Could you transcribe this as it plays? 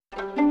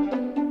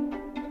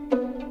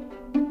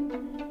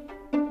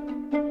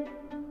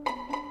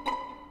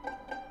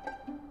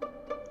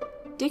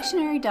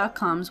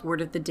Dictionary.com's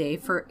word of the day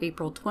for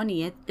April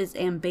 20th is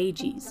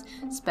ambages,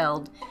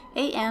 spelled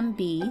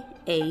A-M-B-A-G-E-S.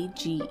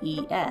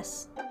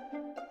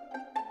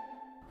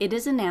 It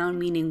is a noun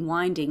meaning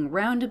winding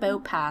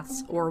roundabout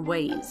paths or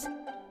ways,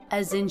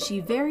 as in she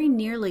very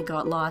nearly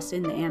got lost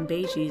in the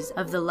ambages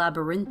of the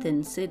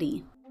labyrinthine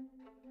city.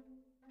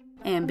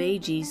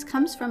 Ambages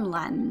comes from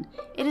Latin.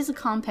 It is a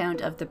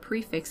compound of the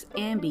prefix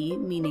ambi,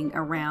 meaning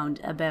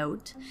around,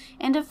 about,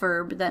 and a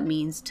verb that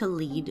means to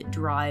lead,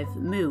 drive,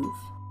 move.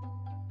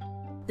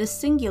 The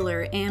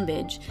singular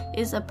ambage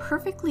is a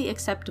perfectly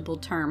acceptable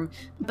term,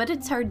 but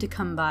it's hard to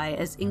come by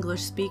as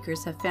English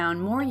speakers have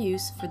found more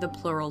use for the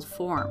plural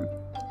form.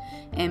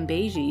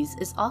 Ambages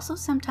is also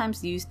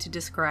sometimes used to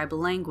describe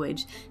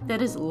language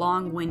that is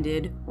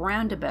long-winded,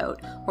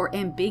 roundabout, or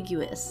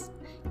ambiguous.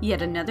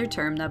 Yet another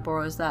term that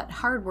borrows that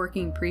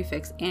hard-working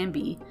prefix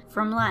ambi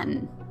from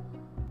Latin.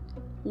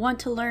 Want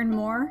to learn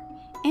more?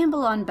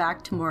 Amble on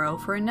back tomorrow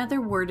for another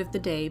Word of the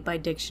Day by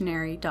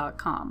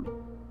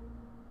Dictionary.com.